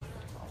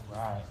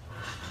Right.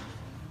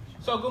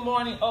 So good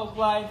morning, Oak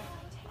Life.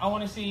 I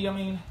want to see,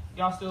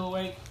 y'all still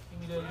awake?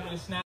 Give me the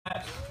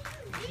snaps.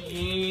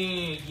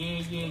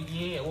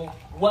 Yeah. Well,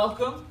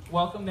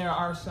 welcome. There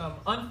are some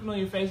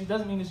unfamiliar faces.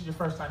 Doesn't mean this is your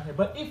first time here,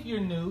 but if you're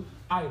new,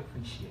 I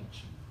appreciate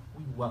you.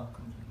 We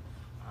welcome you.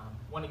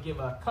 Want to give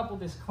a couple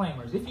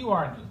disclaimers. If you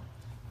are new,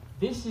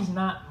 this is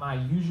not my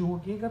usual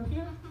gig up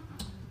here.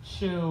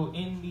 So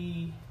in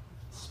the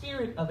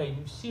spirit of a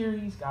new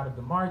series, God of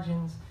the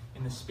Margins,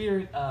 in the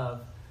spirit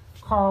of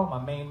Carl,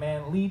 my main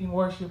man, leading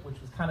worship,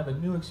 which was kind of a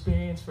new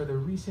experience for the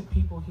recent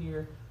people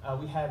here,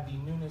 we have the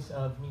newness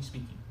of me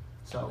speaking.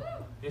 So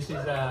this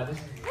is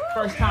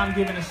first time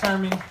giving a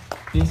sermon.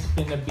 This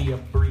finna be a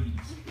breeze.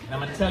 And I'm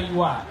going to tell you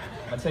why.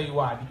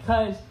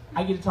 Because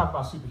I get to talk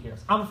about superheroes.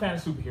 I'm a fan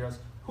of superheroes.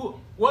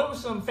 What were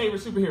some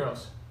favorite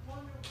superheroes?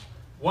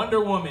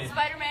 Wonder Woman.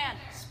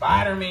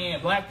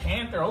 Spider-Man. Black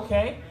Panther.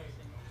 Okay.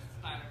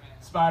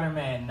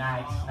 Spider-Man.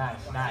 Nice.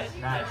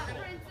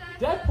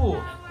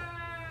 Deadpool.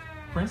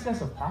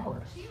 Princess of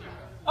Power.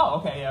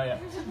 Oh, okay, yeah.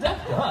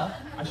 Duh.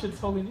 I should have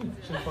totally knew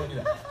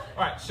that.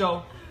 All right,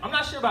 so I'm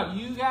not sure about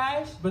you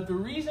guys, but the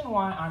reason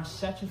why I'm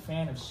such a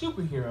fan of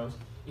superheroes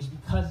is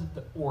because of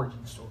the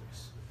origin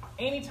stories.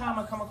 Anytime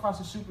I come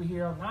across a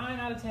superhero, 9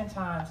 out of 10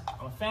 times,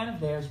 I'm a fan of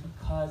theirs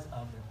because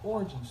of their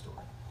origin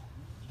story.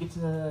 You get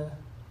to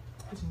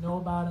know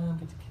about them,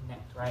 get to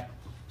connect, right?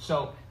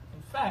 So,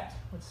 in fact,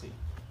 let's see.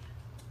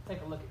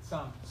 Take a look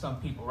at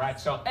some people, right?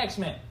 So,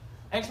 X-Men.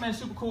 X-Men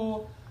super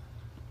cool.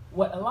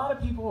 What a lot of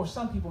people or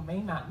some people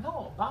may not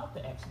know about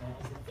the X-Men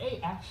is that they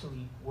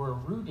actually were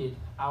rooted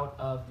out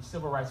of the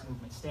civil rights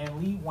movement.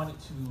 Stan Lee wanted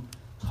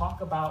to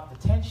talk about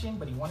the tension,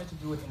 but he wanted to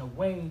do it in a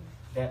way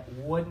that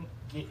wouldn't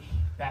get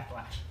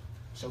backlash.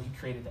 So he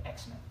created the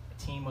X-Men,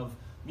 a team of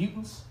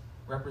mutants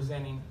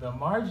representing the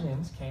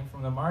margins, came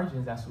from the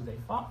margins, that's who they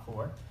fought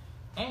for.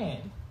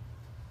 And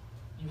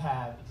you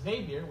have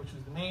Xavier, which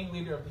was the main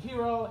leader of the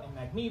hero, and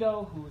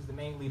Magneto, who was the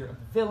main leader of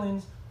the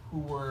villains, who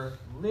were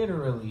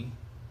literally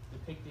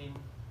depicting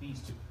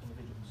these two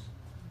individuals.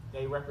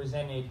 They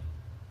represented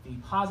the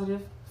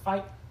positive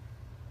fight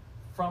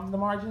from the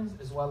margins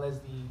as well as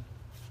the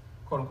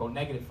quote-unquote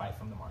negative fight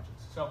from the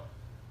margins. So,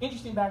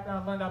 interesting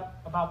background, learned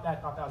about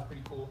that, thought that was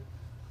pretty cool.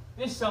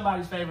 This is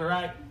somebody's favorite,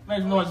 right? Make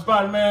some noise,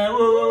 Spider-Man.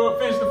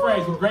 Finish the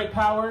phrase. With great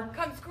power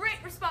comes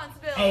great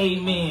responsibility.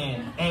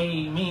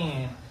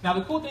 Amen. Now,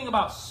 the cool thing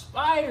about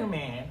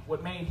Spider-Man,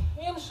 what made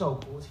him so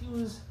cool is he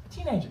was a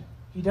teenager.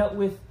 He dealt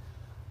with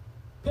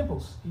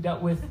pimples. He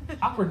dealt with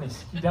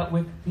awkwardness. He dealt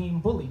with being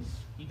bullied.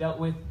 He dealt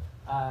with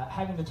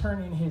having to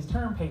turn in his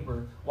term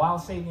paper while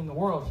saving the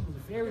world. He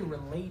was very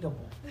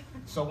relatable.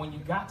 So when you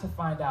got to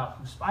find out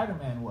who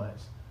Spider-Man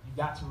was, you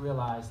got to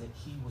realize that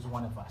he was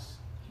one of us.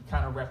 He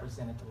kind of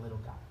represented the little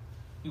guy.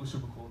 He was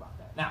super cool about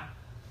that. Now,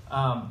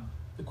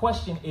 the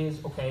question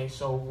is, okay,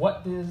 so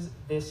what does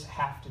this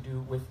have to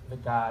do with the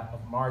God of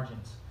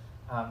Margins?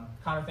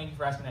 Connor, thank you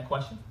for asking that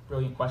question.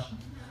 Brilliant question.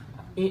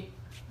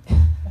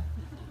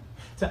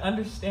 To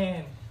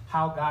understand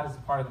how God is a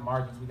part of the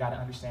margins, we got to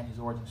understand his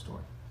origin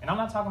story. And I'm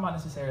not talking about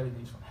necessarily that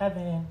he's from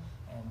heaven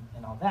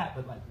and all that,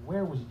 but like,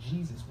 where was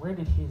Jesus? Where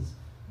did his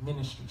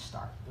ministry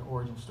start? The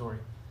origin story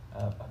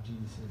of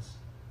Jesus'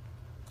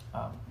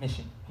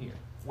 mission here.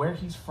 Where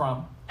he's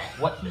from,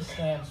 what he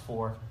stands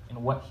for,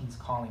 and what he's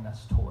calling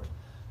us toward.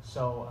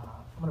 So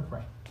I'm going to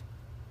pray.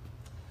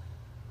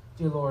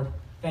 Dear Lord,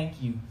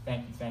 thank you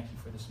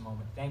for this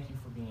moment. Thank you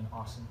for being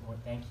awesome, Lord.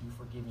 Thank you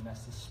for giving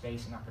us this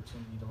space and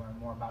opportunity to learn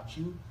more about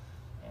you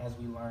as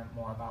we learn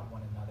more about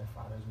one another,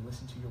 Father. As we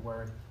listen to your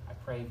word, I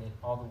pray that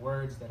all the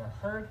words that are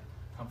heard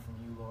come from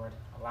you, Lord.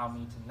 Allow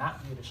me to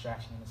not be a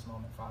distraction in this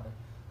moment, Father,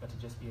 but to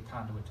just be a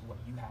conduit to what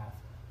you have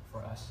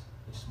for us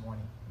this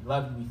morning. We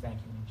love you. We thank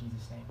you. In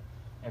Jesus' name,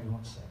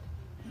 everyone said,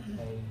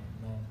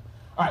 amen.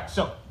 All right,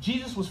 so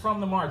Jesus was from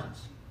the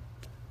margins.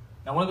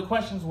 Now, one of the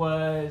questions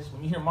was,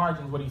 when you hear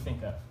margins, what do you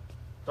think of?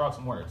 Throw out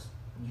some words.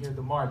 When you hear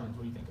the margins,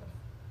 what do you think of?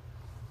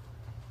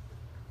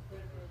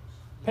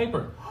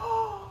 Paper.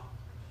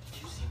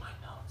 Did you see my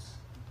notes?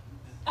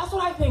 That's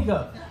what I think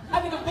of.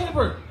 I think of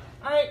paper.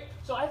 All right?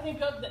 So I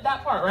think of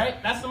that part,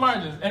 right? That's the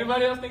margins.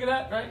 Anybody else think of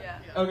that, right? Yeah.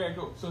 Okay,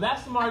 cool. So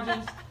that's the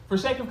margins. For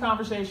sake of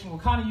conversation, we'll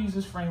kind of use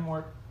this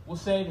framework. We'll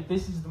say that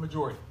this is the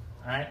majority,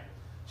 all right?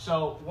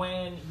 So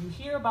when you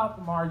hear about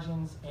the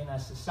margins in a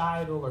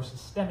societal or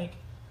systemic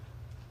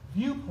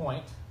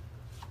viewpoint,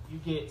 you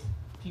get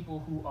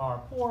people who are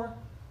poor,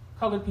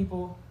 colored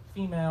people,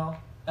 female,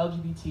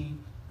 LGBT.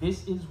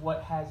 This is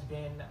what has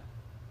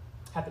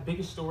had the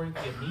biggest story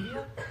via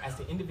media as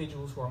to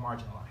individuals who are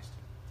marginalized.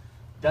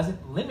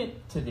 Doesn't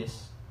limit to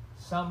this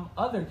some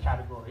other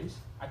categories.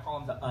 I call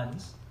them the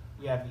uns.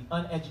 We have the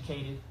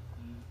uneducated,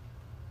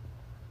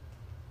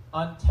 the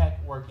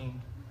untech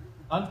working,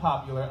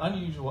 unpopular,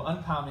 unusual,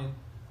 uncommon,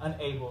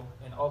 unable,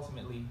 and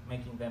ultimately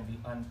making them be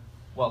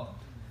unwelcomed.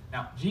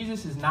 Now,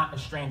 Jesus is not a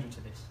stranger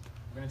to this.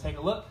 We're going to take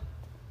a look.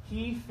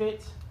 He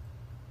fit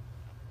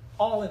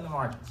all in the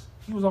margins.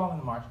 He was all in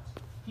the margins.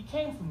 He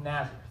came from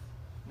Nazareth.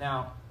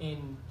 Now,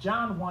 in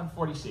John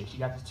 1:46, you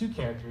got these two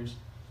characters.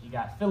 You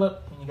got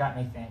Philip and you got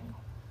Nathaniel.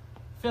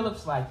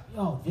 Philip's like,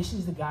 yo, this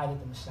is the guy that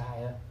the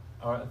Messiah,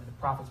 or the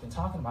prophet's been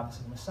talking about. This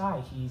is the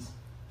Messiah. He's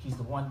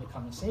the one to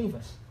come and save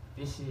us.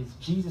 This is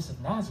Jesus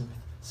of Nazareth,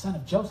 son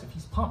of Joseph.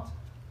 He's pumped.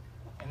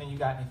 And then you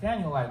got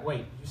Nathaniel like, wait,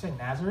 did you say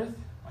Nazareth?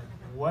 Like,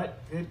 what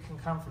good can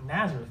come from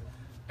Nazareth?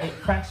 It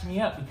cracks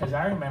me up because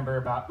I remember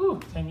about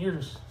 10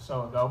 years or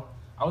so ago,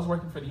 I was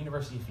working for the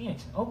University of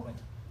Phoenix in Oakland.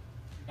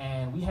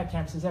 And we had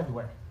campuses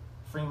everywhere.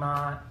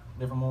 Fremont,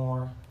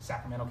 Livermore,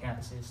 Sacramento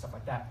campuses, stuff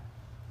like that.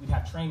 We'd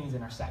have trainings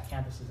in our SAC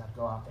campuses. I'd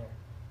go out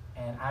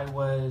there. And I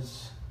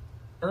was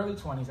early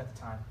 20s at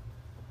the time.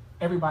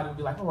 Everybody would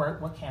be like,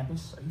 what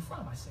campus are you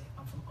from? I say,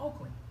 I'm from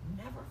Oakland.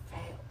 Never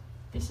failed.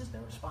 This is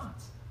their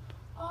response.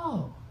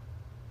 Oh.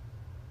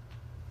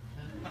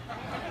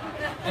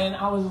 And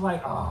I was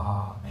like,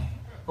 oh, man.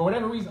 For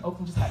whatever reason,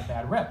 Oakland just had a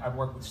bad rep. I'd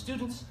work with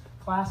students.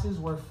 Classes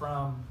were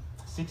from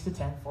 6 to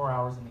 10, 4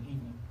 hours in the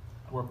evening.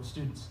 I'd work with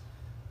students.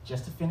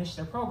 Just to finish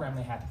their program,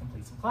 they had to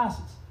complete some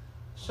classes.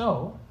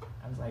 So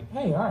I was like,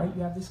 hey, all right,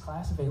 you have this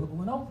class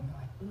available in Oakland.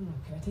 They're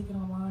like, can I take it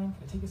online?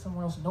 Can I take it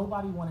somewhere else?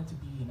 Nobody wanted to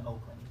be in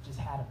Oakland. It just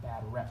had a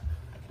bad rep.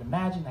 I could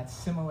imagine that's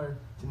similar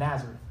to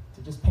Nazareth.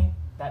 To just paint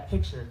that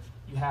picture,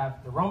 you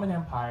have the Roman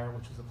Empire,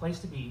 which was the place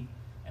to be,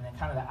 and then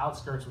kind of the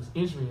outskirts was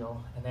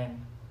Israel, and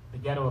then the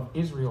ghetto of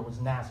Israel was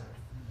Nazareth.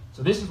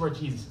 So this is where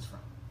Jesus is from.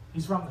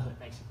 He's from the hood,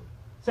 basically.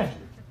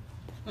 Essentially.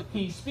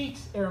 He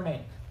speaks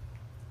Aramaic.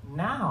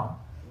 Now,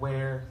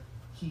 where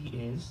he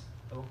is,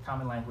 the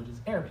common language is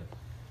Arabic.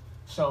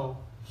 So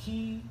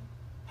he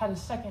had a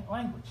second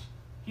language.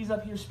 He's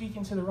up here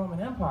speaking to the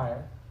Roman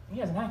Empire, and he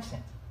has an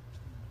accent.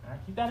 All right,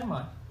 keep that in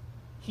mind.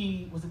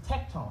 He was a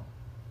tectone.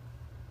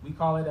 We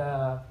call it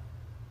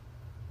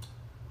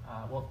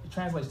it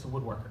translates to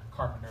woodworker,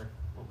 carpenter,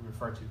 what we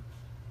refer to.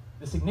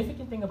 The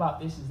significant thing about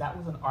this is that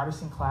was an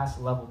artisan class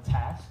level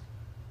task.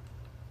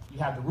 You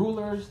have the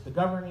rulers, the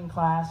governing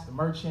class, the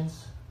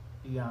merchants,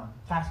 the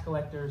tax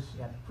collectors,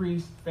 you had the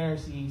priests,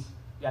 Pharisees,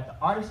 you had the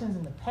artisans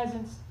and the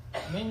peasants,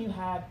 and then you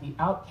had the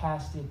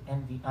outcasted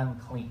and the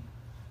unclean.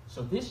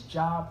 So this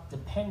job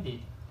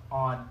depended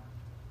on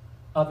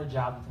other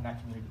jobs within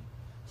that community.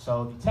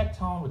 So the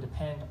tectone would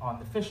depend on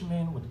the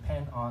fisherman, would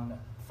depend on the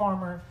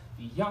farmer,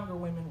 the younger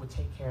women would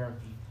take care of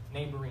the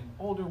neighboring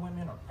older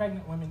women or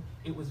pregnant women.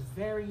 It was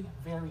very,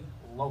 very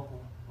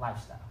local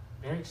lifestyle,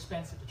 very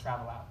expensive to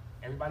travel out.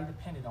 Everybody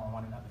depended on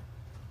one another.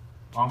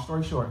 Long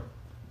story short,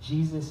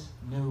 Jesus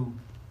knew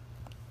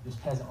this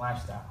peasant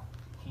lifestyle.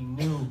 He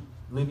knew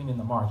living in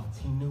the margins.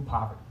 He knew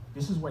poverty.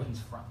 This is where he's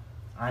from.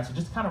 All right, so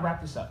just to kind of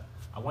wrap this up,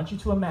 I want you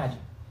to imagine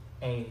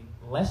a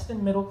less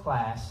than middle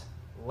class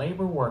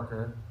labor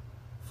worker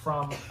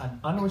from an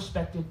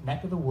unrespected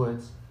neck of the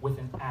woods with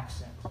an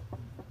accent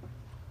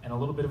and a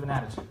little bit of an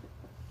attitude.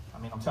 I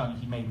mean, I'm telling you,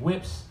 he made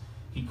whips.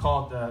 He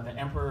called the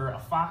emperor a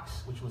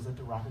fox, which was a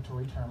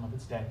derogatory term of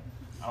its day.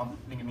 I don't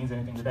think it means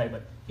anything today,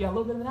 but he had a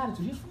little bit of an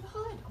attitude. He's from the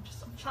hood.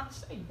 I'm trying to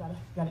say, you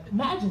gotta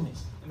imagine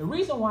this. And the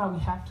reason why we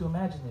have to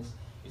imagine this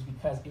is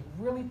because it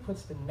really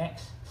puts the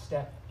next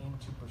step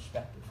into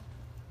perspective.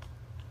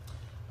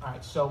 All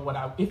right,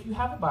 so if you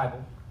have a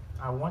Bible,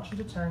 I want you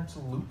to turn to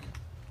Luke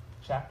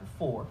chapter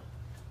 4.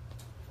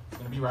 It's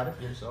going to be right up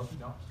here, so if you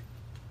don't,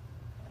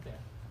 right there.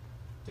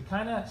 To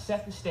kind of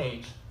set the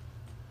stage,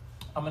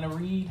 I'm going to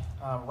read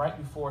right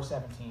before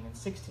 17 and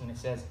 16. It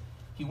says,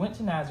 he went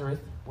to Nazareth,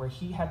 where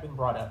he had been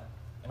brought up,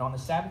 and on the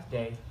Sabbath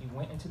day he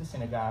went into the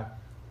synagogue,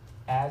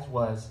 as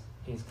was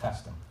his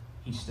custom.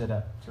 He stood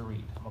up to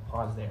read. I'm going to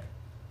pause there.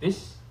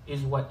 This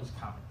is what is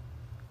common.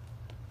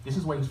 This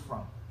is where he's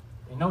from.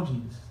 They know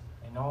Jesus.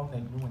 They know him. They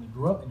knew when he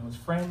grew up. They knew his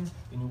friends.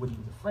 They knew what he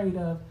was afraid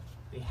of.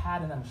 They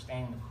had an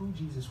understanding of who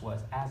Jesus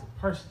was as a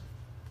person.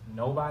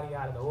 Nobody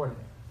out of the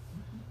ordinary.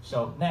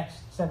 So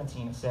next,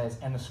 17, it says,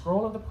 and the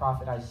scroll of the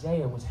prophet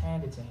Isaiah was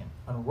handed to him.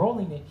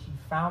 Unrolling it, he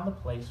found the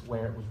place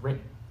where it was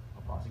written.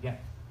 I'll pause again.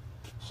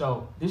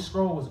 So this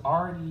scroll was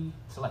already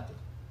selected.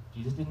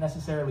 Jesus didn't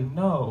necessarily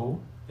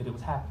know that it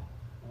was happening.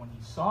 But when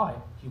he saw it,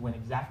 he went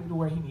exactly to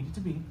where he needed to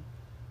be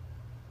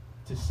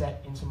to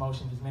set into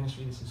motion his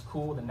ministry. This is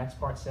cool. The next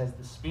part says,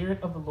 the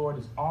Spirit of the Lord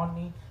is on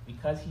me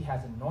because he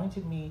has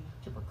anointed me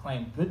to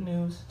proclaim good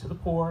news to the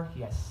poor.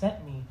 He has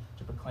sent me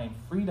to proclaim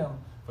freedom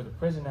for the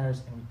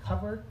prisoners and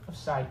recovery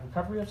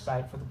of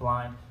sight for the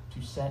blind,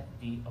 to set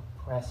the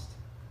oppressed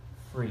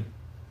free.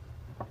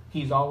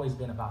 He's always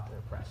been about the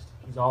oppressed.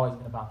 He's always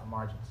been about the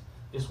margins.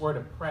 This word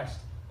oppressed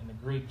in the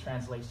Greek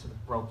translates to the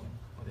broken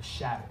or the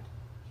shattered.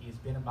 He has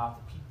been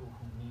about the people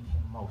who need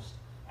him most,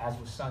 as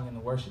was sung in the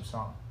worship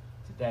song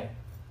today.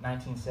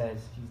 19 says,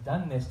 he's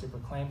done this to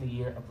proclaim the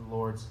year of the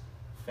Lord's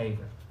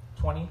favor.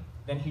 20,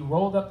 then he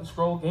rolled up the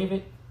scroll, gave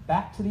it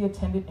back to the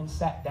attendant, and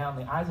sat down.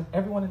 The eyes of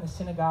everyone in the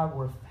synagogue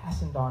were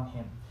fastened on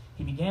him.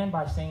 He began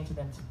by saying to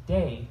them,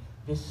 today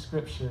this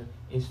scripture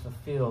is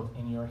fulfilled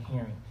in your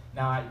hearing.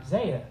 Now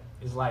Isaiah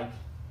is like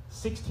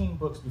 16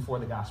 books before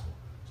the gospel.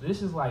 So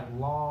this is like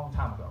long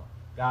time ago.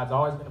 God's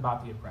always been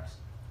about the oppressed.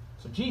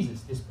 So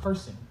Jesus, this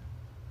person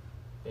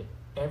that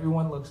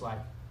everyone looks like,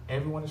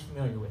 everyone is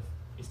familiar with,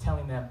 is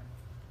telling them,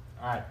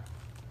 all right,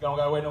 don't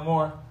gotta wait no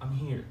more. I'm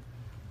here.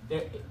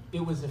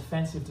 It was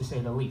offensive to say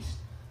the least.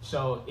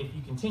 So if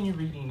you continue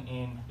reading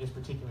in this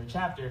particular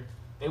chapter,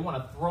 they want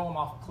to throw him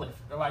off a cliff.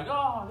 They're like,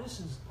 oh, this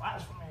is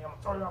blasphemy. I'm going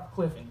to throw you off a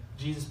cliff. And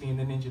Jesus, being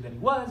the ninja that he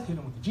was, hit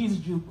him with the Jesus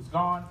juke, was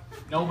gone.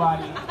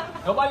 Nobody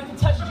can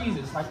touch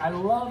Jesus. Like, I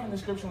love in the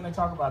scripture when they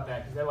talk about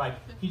that, because they're like,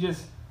 he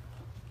just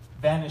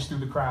vanished through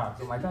the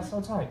crowds. I'm like, that's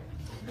so tight.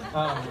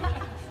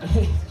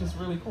 It's just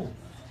really cool.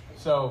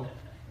 So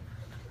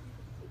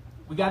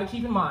we got to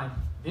keep in mind,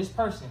 this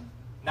person,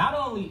 not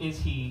only is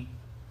he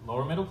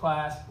lower middle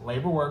class,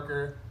 labor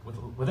worker,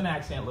 with an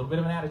accent, a little bit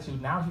of an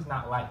attitude, now he's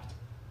not liked.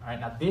 All right,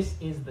 now this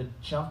is the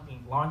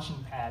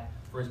launching pad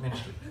for his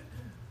ministry.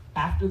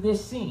 After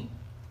this scene,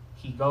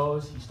 he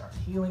goes, he starts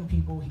healing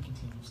people, he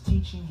continues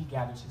teaching, he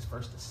gathers his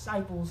first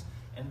disciples,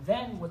 and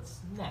then what's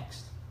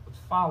next, what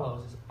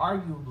follows, is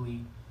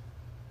arguably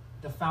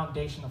the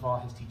foundation of all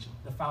his teaching,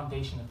 the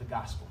foundation of the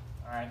gospel.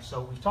 All right,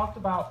 so we've talked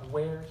about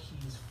where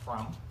he's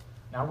from.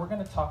 Now we're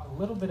going to talk a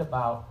little bit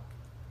about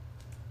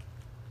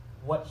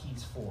what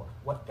he's for,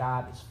 what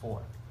God is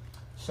for.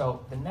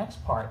 So the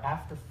next part,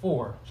 after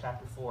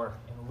chapter 4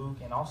 in Luke,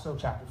 and also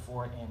chapter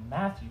 4 in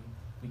Matthew,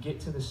 we get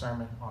to the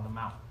Sermon on the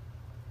Mount.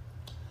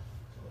 So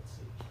let's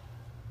see.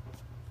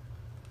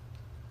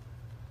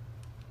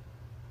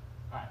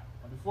 All right,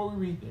 now before we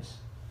read this,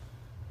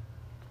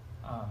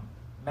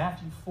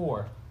 Matthew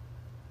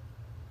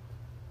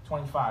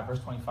 4:25, verse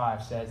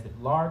 25 says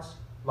that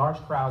large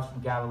crowds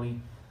from Galilee,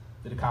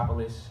 the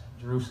Decapolis,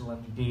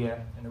 Jerusalem,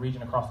 Judea, and the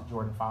region across the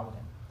Jordan followed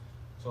him.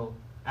 So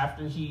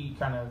after he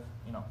kind of,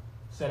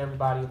 set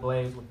everybody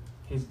ablaze with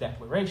his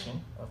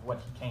declaration of what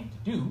he came to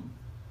do,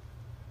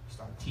 he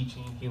started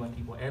teaching, healing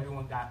people.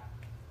 Everyone got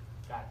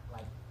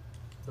like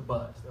the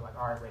buzz. They're like,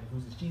 all right, ready,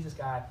 who's this Jesus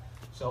guy?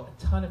 So a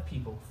ton of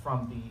people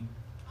from the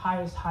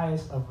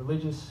highest of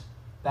religious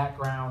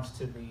backgrounds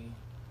to the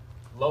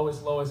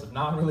lowest of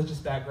non-religious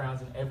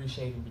backgrounds, and every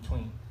shade in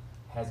between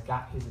has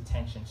got his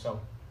attention.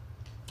 So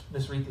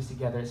let's read this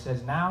together. It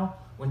says, now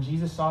when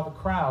Jesus saw the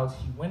crowds,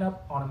 he went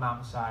up on a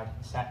mountainside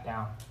and sat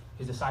down.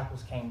 His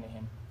disciples came to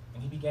him,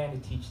 and he began to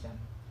teach them.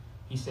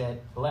 He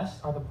said,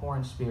 blessed are the poor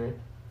in spirit,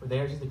 for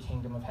theirs is the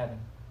kingdom of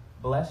heaven.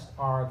 Blessed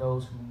are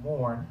those who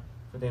mourn,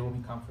 for they will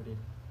be comforted.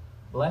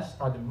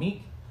 Blessed are the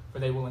meek, for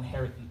they will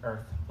inherit the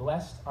earth.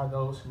 Blessed are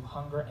those who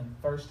hunger and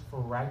thirst for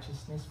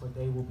righteousness, for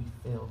they will be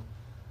filled.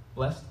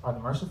 Blessed are the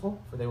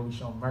merciful, for they will be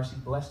shown mercy.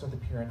 Blessed are the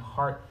pure in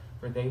heart,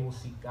 for they will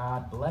see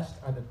God. Blessed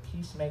are the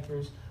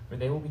peacemakers, for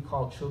they will be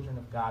called children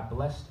of God.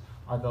 Blessed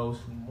are those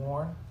who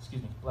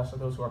blessed are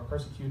those who are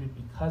persecuted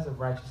because of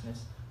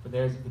righteousness, for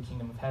theirs is the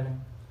kingdom of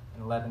heaven.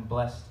 And 11,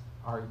 blessed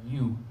are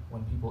you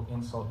when people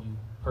insult you,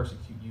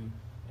 persecute you,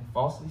 and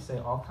falsely say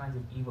all kinds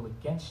of evil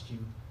against you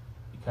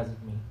because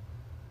of me.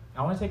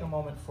 Now, I want to take a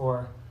moment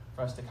for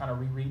us to kind of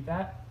reread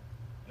that,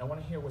 and I want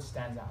to hear what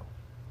stands out.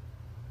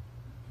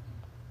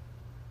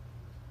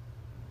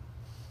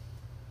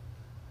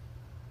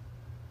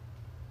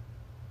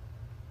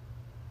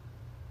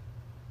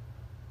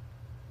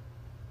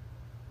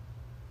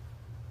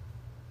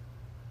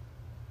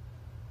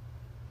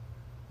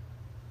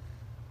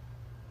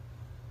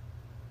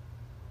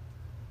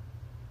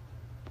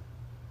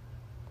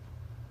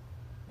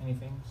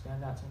 Anything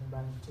stand out to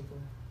anybody in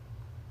particular?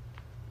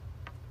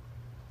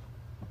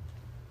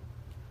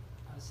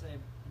 I would say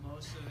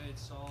most of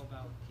it's all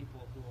about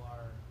people who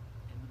are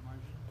in the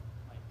margin.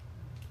 Like,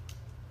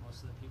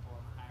 most of the people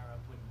higher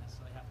up wouldn't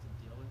necessarily have to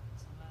deal with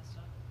some of that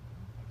stuff,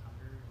 like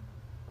hunger. And,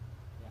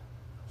 yeah.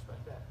 I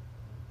respect that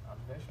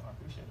observation. I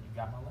appreciate it. You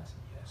got my lesson.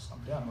 Yes,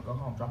 I'm done. I'm going to go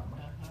home, drop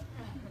the mic.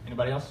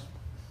 Anybody else?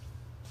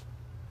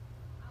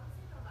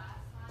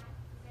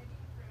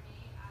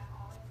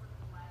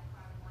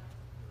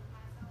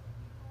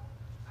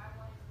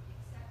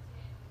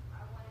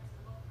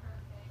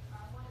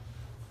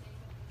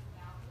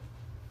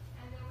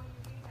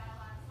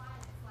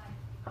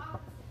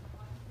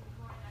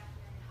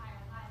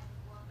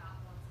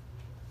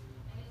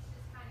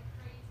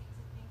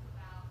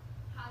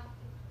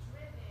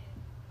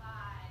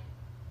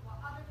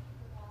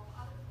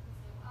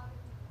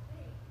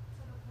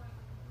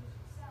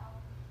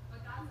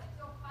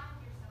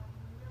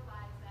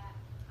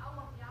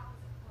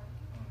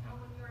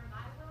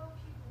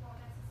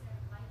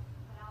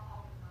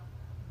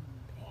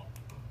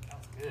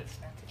 Good.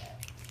 Snap to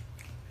that.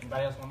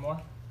 Anybody else want more?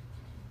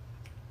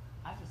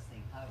 I just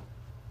think hope.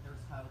 There's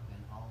hope in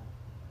all of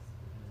this,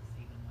 because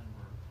even when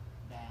we're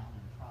down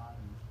and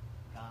trodden,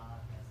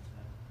 God has a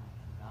better plan.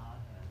 God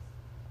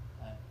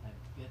has a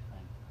good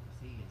thing for us.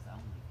 He is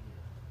only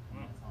good,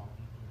 and that's all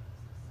He is.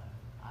 So,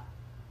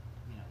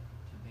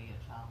 to be a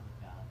child of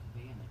God, to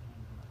be in the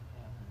kingdom of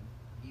heaven,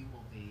 you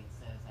will be, it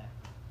says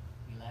after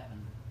 11,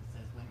 it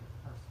says, when you're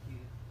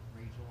persecuted,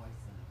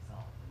 rejoice and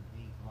exult, and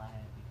be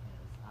glad,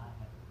 because I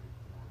have a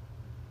reward for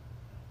you.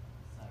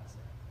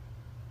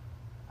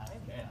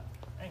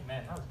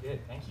 Amen. That was good.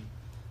 Thank you.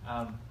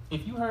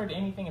 If you heard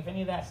anything, if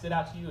any of that stood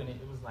out to you, and it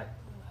was like,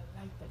 oh,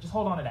 I like that, just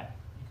hold on to that.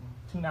 You can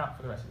tune out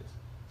for the rest of this.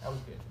 That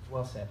was good. It's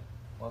well said.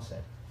 Well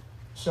said.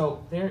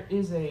 So there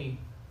is a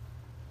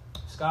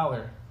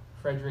scholar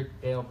Frederick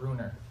Dale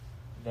Bruner,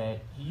 that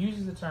he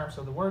uses the term,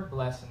 so the word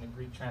blessed in the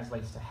Greek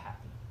translates to happy.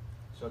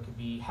 So it could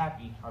be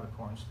happy are the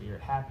poor in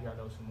spirit, happy are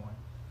those who mourn.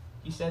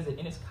 He says that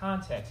in its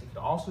context, it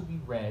could also be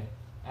read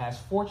as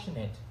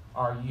fortunate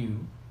are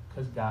you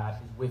because God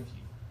is with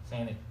you,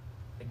 saying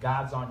that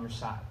God's on your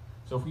side.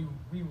 So if we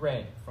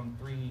reread from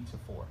 3 to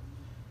 4,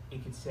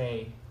 it could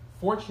say,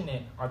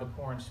 fortunate are the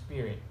poor in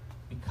spirit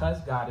because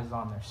God is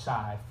on their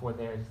side, for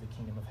theirs is the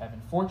kingdom of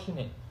heaven.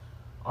 Fortunate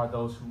are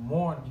those who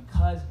mourn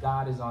because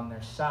God is on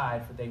their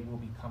side, for they will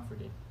be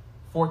comforted.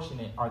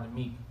 Fortunate are the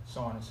meek,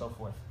 so on and so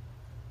forth.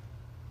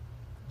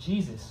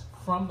 Jesus,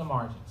 from the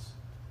margins,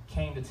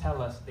 came to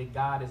tell us that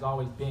God has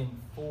always been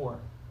for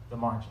the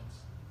margins.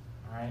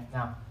 All right?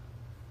 Now,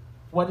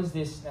 what does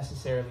this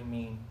necessarily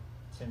mean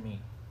to me?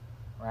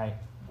 Right?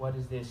 What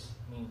does this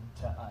mean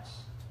to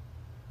us?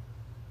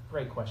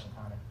 Great question,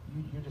 Connor.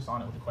 You're just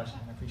on it with the question,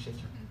 and I appreciate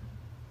you.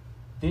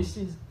 This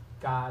is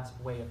God's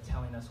way of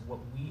telling us what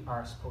we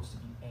are supposed to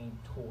be aimed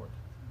toward.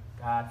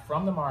 God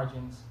from the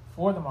margins,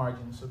 for the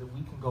margins, so that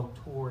we can go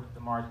toward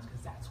the margins,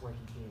 because that's where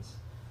he is.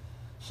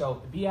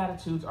 So the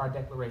Beatitudes are a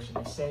declaration.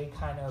 They say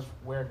kind of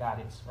where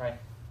God is, right?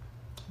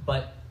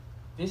 But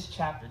this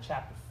chapter,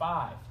 chapter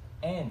 5,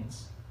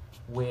 ends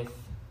with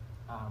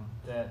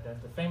the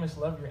famous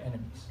love your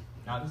enemies.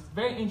 Now, it's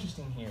very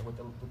interesting here with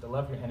the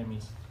love your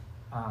enemies.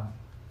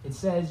 It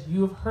says,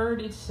 you have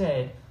heard it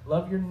said,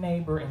 love your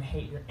neighbor and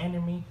hate your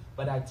enemy,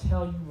 but I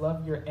tell you,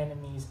 love your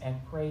enemies and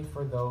pray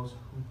for those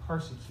who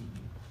persecute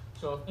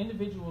you. So if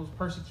individuals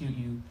persecute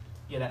you,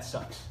 yeah, that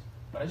sucks.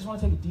 But I just want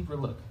to take a deeper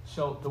look.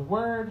 So the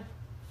word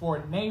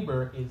for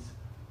neighbor is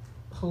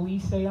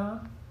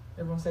poliseon.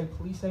 Everyone say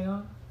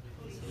poliseon?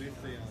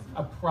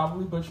 I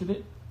probably butchered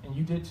it, and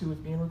you did too.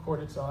 It's being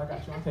recorded, so I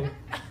got you on tape.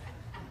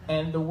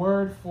 And the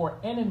word for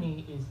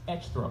enemy is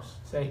echthros.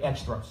 Say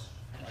echthros.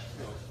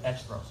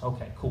 Echthros.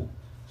 Okay, cool.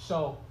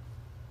 So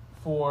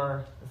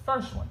for the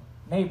first one,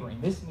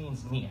 neighboring, this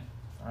means near.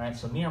 All right,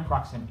 so near in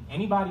proximity.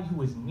 Anybody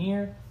who is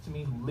near to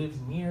me, who lives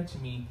near to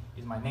me,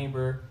 is my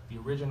neighbor. The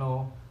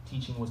original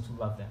teaching was to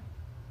love them.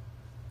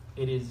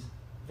 It is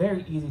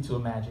very easy to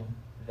imagine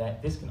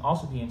that this can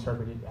also be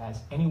interpreted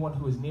as anyone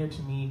who is near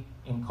to me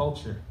in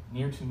culture,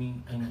 near to me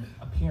in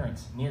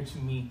appearance, near to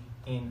me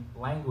in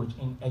language,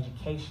 in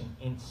education,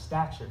 in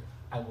stature.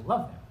 I will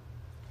love them.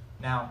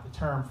 Now, the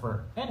term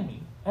for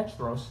enemy,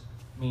 echthros,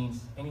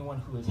 means anyone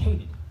who is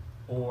hated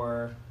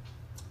or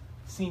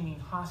seeming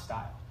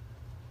hostile.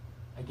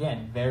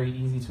 Again, very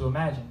easy to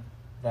imagine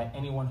that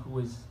anyone who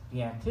is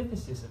the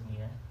antithesis of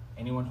near,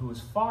 anyone who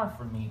is far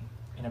from me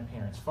in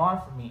appearance,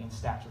 far from me in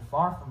stature,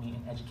 far from me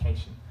in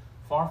education,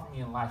 far from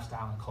me in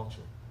lifestyle and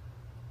culture.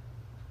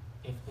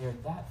 If they're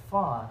that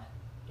far,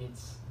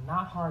 it's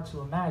not hard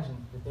to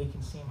imagine that they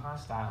can seem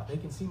hostile. They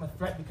can seem a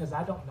threat because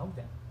I don't know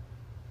them.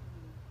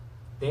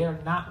 They are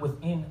not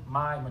within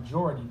my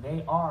majority.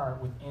 They are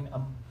within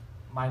a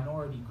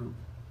minority group.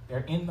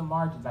 They're in the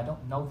margins. I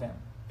don't know them.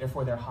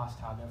 Therefore, they're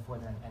hostile. Therefore,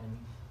 they're an enemy.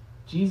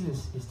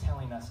 Jesus is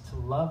telling us to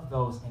love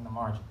those in the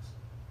margins.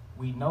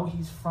 We know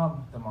he's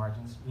from the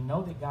margins. We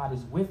know that God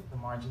is with the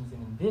margins.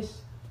 And in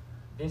this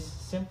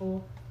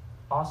simple,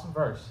 awesome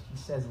verse, he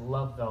says,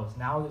 love those.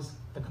 Now is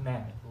the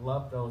commandment.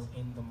 Love those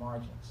in the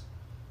margins.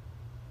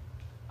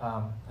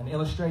 An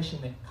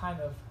illustration that kind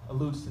of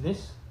alludes to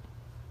this.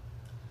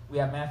 We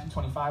have Matthew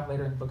 25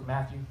 later in the book of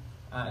Matthew.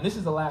 And this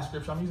is the last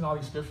scripture. I'm using all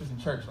these scriptures in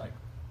church. Like,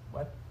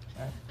 what?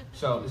 Right?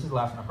 So this is the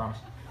last one, I promise.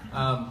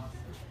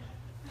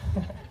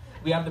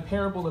 We have the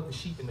parable of the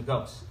sheep and the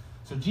goats.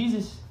 So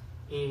Jesus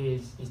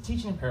is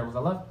teaching in parables. I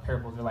love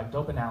parables. They're like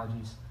dope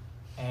analogies.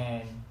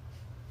 And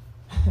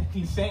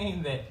he's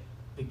saying that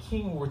the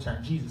king will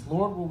return. Jesus,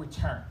 Lord, will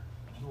return.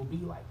 And he will be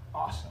like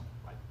awesome,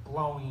 like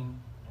glowing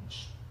and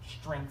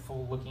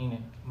strengthful looking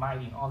and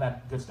mighty and all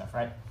that good stuff,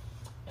 right?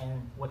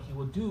 And what he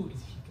will do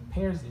is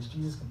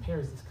Jesus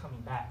compares this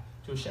coming back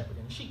to a shepherd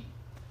and a sheep.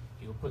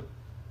 He will put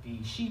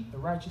the sheep, the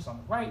righteous, on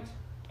the right,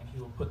 and he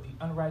will put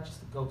the unrighteous,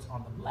 the goats,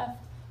 on the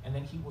left. And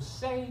then he will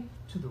say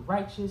to the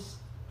righteous,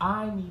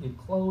 I needed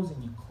clothes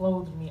and you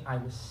clothed me. I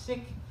was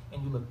sick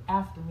and you looked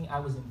after me. I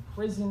was in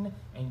prison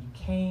and you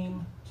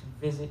came to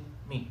visit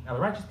me. Now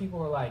the righteous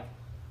people are like,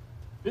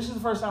 this is the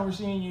first time we're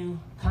seeing you.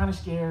 I'm kind of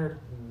scared.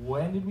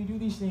 When did we do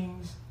these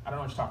things? I don't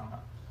know what you're talking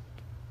about.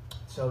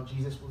 So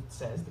Jesus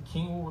says, the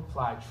king will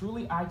reply,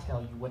 truly I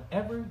tell you,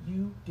 whatever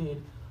you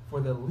did for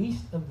the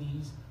least of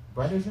these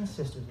brothers and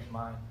sisters of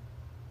mine,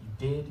 you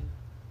did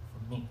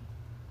for me.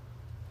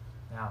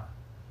 Now,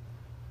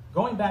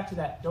 going back to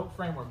that dope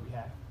framework we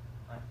had,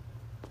 right?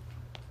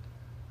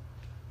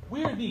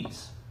 We are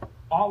these.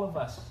 All of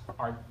us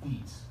are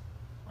these,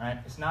 right?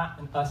 It's not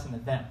an us and a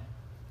them.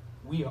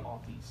 We are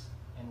all these.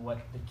 And what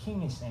the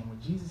king is saying,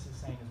 what Jesus is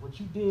saying, is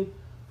what you did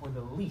for the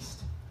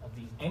least of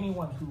these.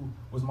 Anyone who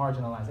was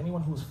marginalized,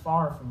 anyone who was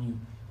far from you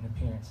in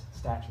appearance,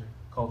 stature,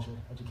 culture,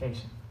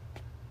 education,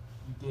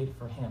 you did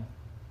for him.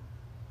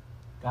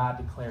 God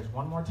declares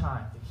one more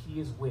time that he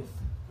is with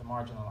the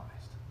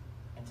marginalized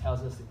and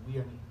tells us that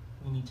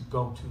we need to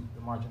go to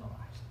the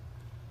marginalized.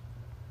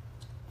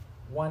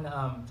 One,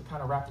 to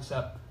kind of wrap this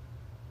up,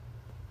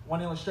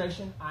 one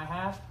illustration I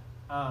have.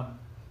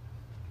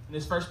 In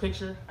this first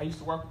picture, I used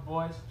to work with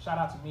boys. Shout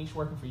out to Mish,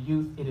 working for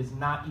youth. It is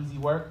not easy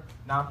work,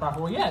 nonprofit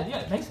work.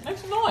 Yeah, make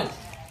some noise.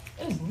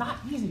 It is not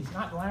easy. It's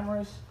not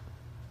glamorous.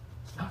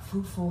 It's not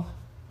fruitful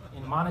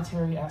in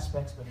monetary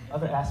aspects, but in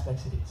other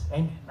aspects it is.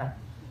 Amen, right?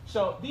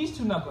 So these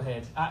two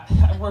knuckleheads,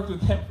 I worked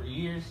with them for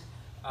years.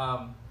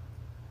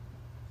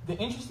 The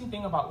interesting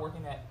thing about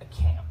working at a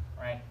camp,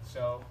 right?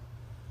 So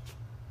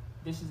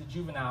this is a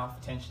juvenile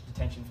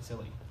detention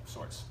facility of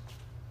sorts.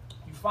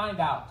 You find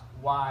out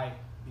why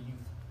the youth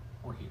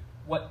were here,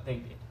 what they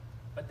did.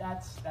 But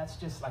that's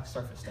just like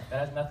surface stuff.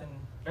 That has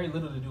very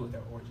little to do with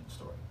their origin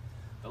story.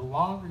 The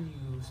longer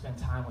you spend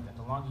time with them,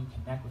 the longer you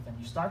connect with them,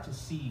 you start to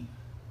see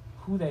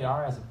who they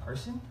are as a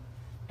person.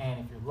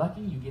 And if you're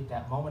lucky, you get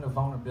that moment of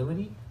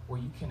vulnerability where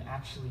you can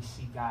actually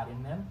see God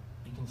in them.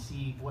 You can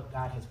see what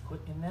God has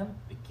put in them,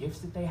 the gifts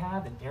that they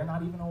have that they're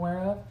not even aware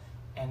of.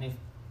 And if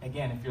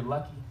you're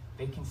lucky,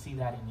 they can see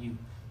that in you.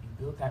 You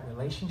build that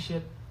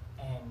relationship,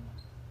 and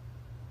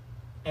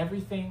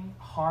everything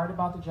hard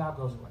about the job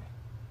goes away.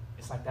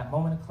 It's like that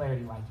moment of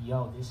clarity, like,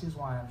 yo, this is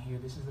why I'm here.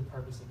 This is the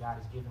purpose that God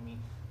has given me,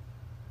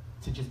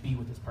 to just be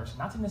with this person.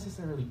 Not to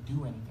necessarily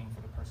do anything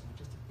for the person, but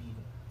just to be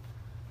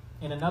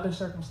there. In another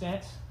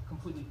circumstance,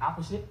 completely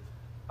opposite,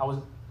 I was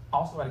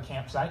also at a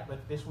campsite,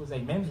 but this was a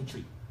men's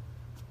retreat.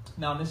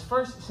 Now, in this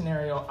first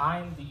scenario,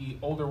 I'm the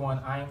older one.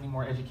 I am the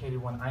more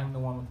educated one. I am the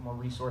one with more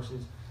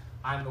resources.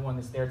 I'm the one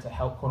that's there to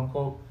help, quote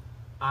unquote.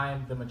 I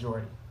am the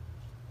majority.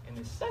 In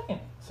the second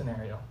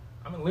scenario,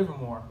 I'm in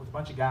Livermore with a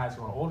bunch of guys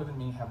who are older than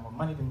me, have more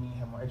money than me,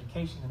 have more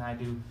education than I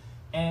do,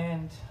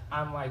 and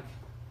I'm like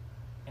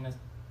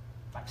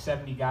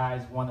 70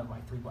 guys, one of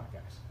like 3 black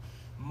guys.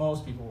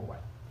 Most people were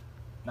white.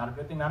 Not a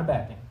good thing, not a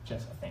bad thing,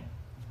 just a thing.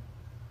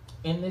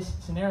 In this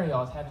scenario,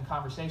 I was having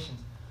conversations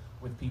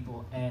with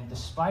people, and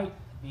despite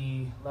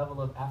the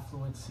level of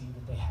affluency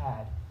that they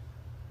had,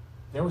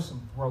 there were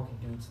some broken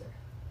dudes there.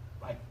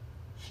 Like,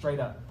 straight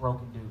up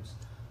broken dudes.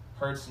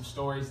 Heard some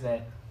stories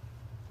that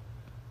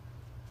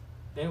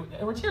they were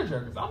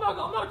tearjerkers. I'm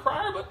not a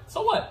crier, but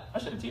so what? I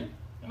shed a tear.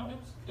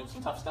 It was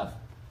some tough stuff.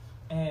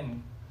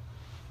 And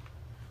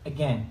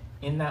again,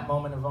 in that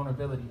moment of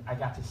vulnerability, I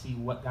got to see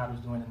what God was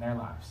doing in their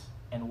lives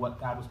and what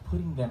God was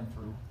putting them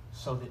through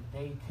so that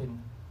they could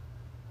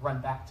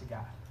run back to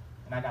God.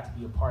 And I got to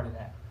be a part of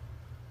that.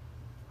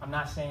 I'm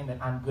not saying that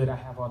I'm good, I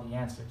have all the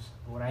answers.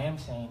 But what I am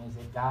saying is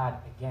that God,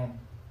 again,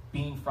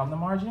 being from the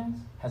margins,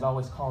 has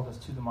always called us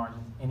to the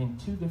margins, and in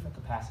 2 different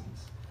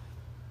capacities.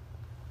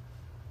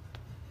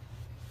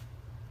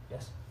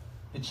 Yes?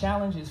 The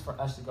challenge is for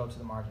us to go to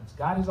the margins.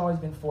 God has always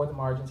been for the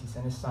margins. He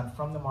sent his son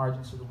from the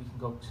margins so that we can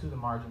go to the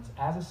margins.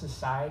 As a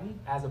society,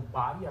 as a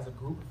body, as a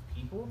group of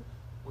people,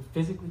 we're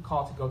physically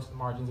called to go to the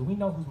margins, and we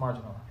know who's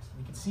marginalized.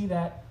 We can see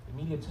that. The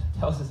media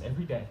tells us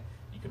every day.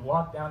 You can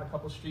walk down a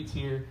couple streets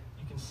here,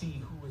 you can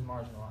see who is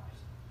marginalized.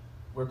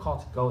 We're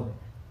called to go there.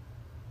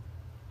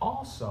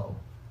 Also,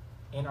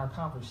 in our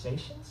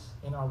conversations,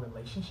 in our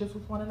relationships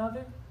with one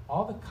another,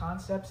 all the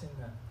concepts and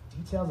the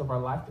details of our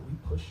life that we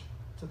push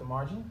to the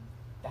margin,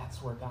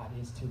 that's where God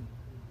is too.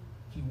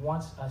 He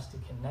wants us to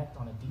connect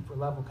on a deeper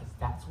level because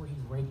that's where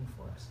he's waiting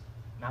for us.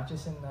 Not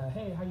just in the,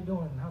 hey, how you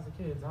doing? How's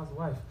the kids? How's the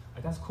wife?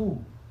 Like, that's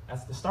cool.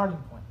 That's the starting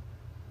point.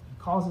 He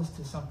calls us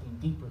to something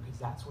deeper because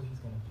that's where he's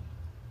going to be.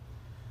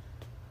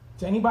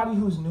 To anybody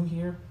who's new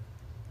here,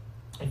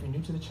 if you're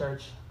new to the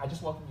church, I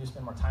just welcome you to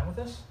spend more time with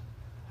us.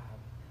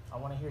 I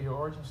want to hear your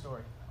origin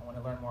story. I want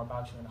to learn more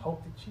about you and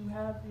hope that you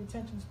have the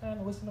attention span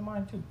to listen to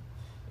mine too.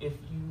 If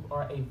you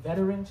are a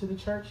veteran to the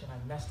church and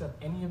I messed up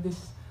any of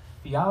this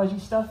theology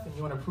stuff and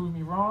you want to prove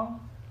me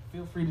wrong,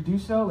 feel free to do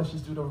so. Let's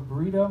just do it over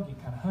burrito,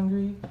 get kind of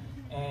hungry.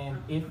 And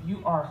if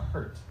you are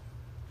hurt,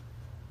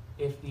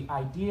 if the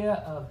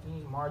idea of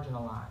being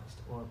marginalized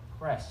or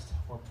oppressed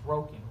or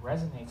broken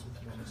resonates with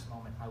you in this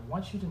moment, I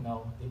want you to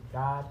know that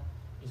God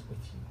is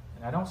with you.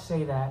 And I don't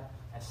say that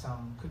as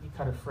some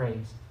cookie-cutter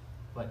phrase,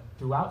 but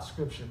throughout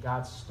Scripture,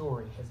 God's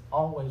story has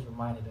always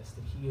reminded us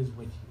that he is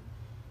with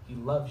you. He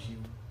loves you.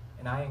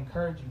 And I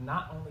encourage you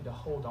not only to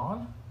hold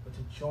on, but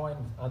to join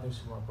with others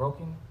who are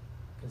broken,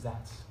 because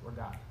that's where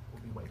God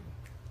will be waiting.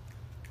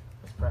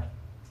 Let's pray.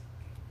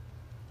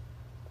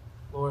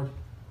 Lord,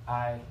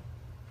 I,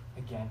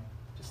 again,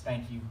 just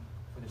thank you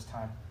for this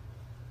time.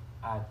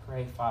 I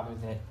pray, Father,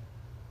 that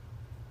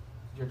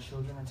your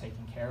children are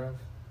taken care of,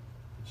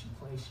 that you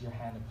place your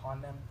hand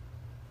upon them.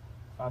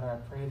 Father, I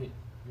pray that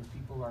your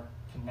people are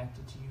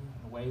connected to you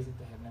in ways that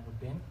they have never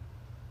been.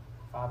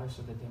 Father,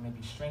 so that they may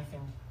be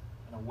strengthened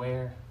and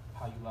aware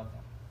of how you love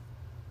them.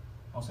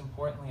 Most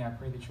importantly, I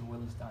pray that your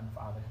will is done,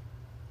 Father.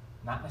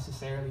 Not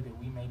necessarily that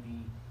we may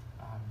be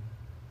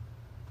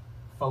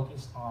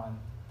focused on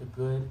the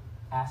good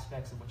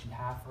aspects of what you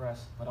have for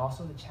us, but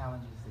also the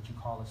challenges that you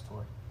call us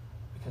toward.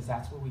 Because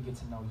that's where we get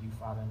to know you,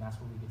 Father, and that's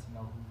where we get to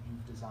know who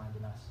you've designed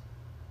in us.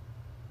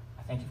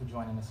 I thank you for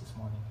joining us this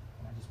morning.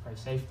 And I just pray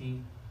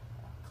safety,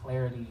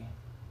 clarity,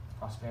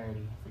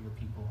 prosperity for your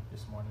people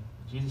this morning.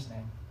 In Jesus'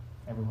 name,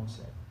 everyone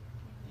said,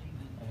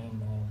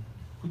 Amen.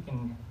 We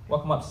can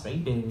welcome up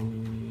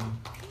Sadie.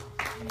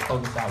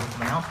 close us out with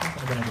some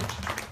announcements and a benediction.